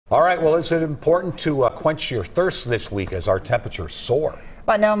All right, well, is it important to quench your thirst this week as our temperatures soar?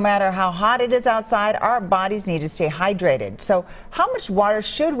 But no matter how hot it is outside, our bodies need to stay hydrated. So how much water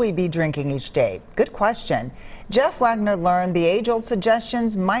should we be drinking each day? Good question. Jeff Wagner learned the age-old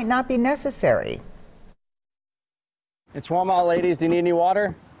suggestions might not be necessary. It's warm out, ladies. Do you need any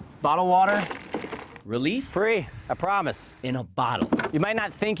water? Bottled water? Relief? Free, I promise. In a bottle. You might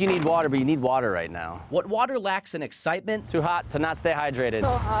not think you need water, but you need water right now. What water lacks in excitement, Too hot to not stay hydrated. So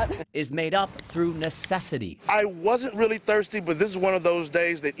hot. is made up through necessity. I wasn't really thirsty, but this is one of those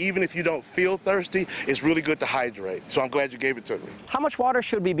days that even if you don't feel thirsty, it's really good to hydrate. So I'm glad you gave it to me. How much water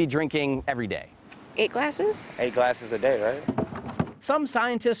should we be drinking every day? 8 glasses? 8 glasses a day, right? Some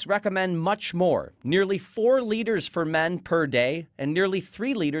scientists recommend much more, nearly 4 liters for men per day and nearly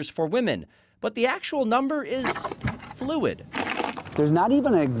 3 liters for women. But the actual number is fluid. There's not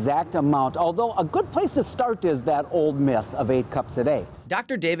even an exact amount, although a good place to start is that old myth of 8 cups a day.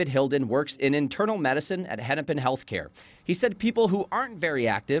 Dr. David Hilden works in internal medicine at Hennepin Healthcare. He said people who aren't very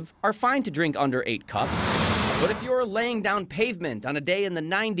active are fine to drink under 8 cups. But if you're laying down pavement on a day in the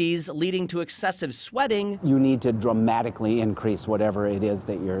 90s leading to excessive sweating, You need to dramatically increase whatever it is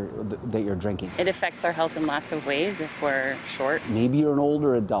that you're drinking. It affects our health in lots of ways if we're short. Maybe you're an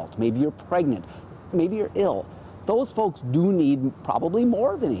older adult, maybe you're pregnant, maybe you're ill. Those folks do need probably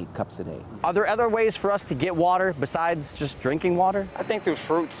more than 8 cups a day. Are there other ways for us to get water besides just drinking water? I think through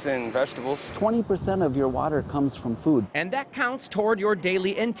fruits and vegetables. 20% of your water comes from food. and that counts toward your daily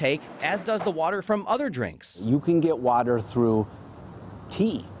intake, as does the water from other drinks. You can get water through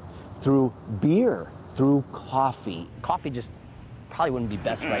tea, through beer, through coffee. Coffee just probably wouldn't be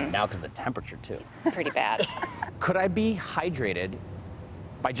best right now because of the temperature too. Pretty bad. Could I be hydrated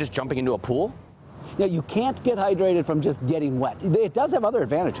by just jumping into a pool? Now, you can't get hydrated from just getting wet. It does have other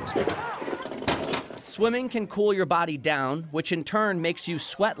advantages. Swimming can cool your body down, which in turn makes you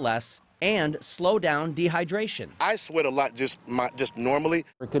sweat less and slow down dehydration. I sweat a lot just normally.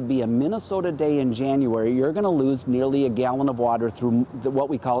 It could be a Minnesota day in January. You're going to lose nearly a gallon of water through what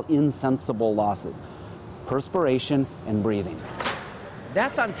we call insensible losses, perspiration and breathing.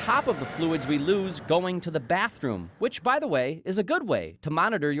 That's on top of the fluids we lose going to the bathroom, which, by the way, is a good way to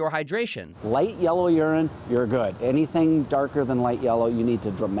monitor your hydration. Light yellow urine, you're good. Anything darker than light yellow, you need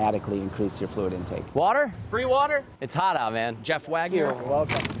to dramatically increase your fluid intake. Water? Free water? It's hot out, man. Jeff Wagner, You're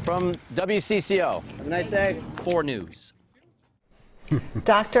welcome. From WCCO. Have a nice day. 4 News.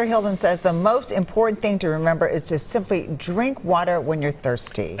 Dr. Hilden says the most important thing to remember is to simply drink water when you're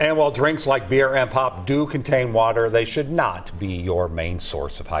thirsty. And while drinks like beer and pop do contain water, they should not be your main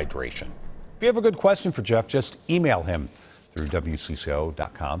source of hydration. If you have a good question for Jeff, just email him through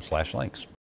WCCO.com/links.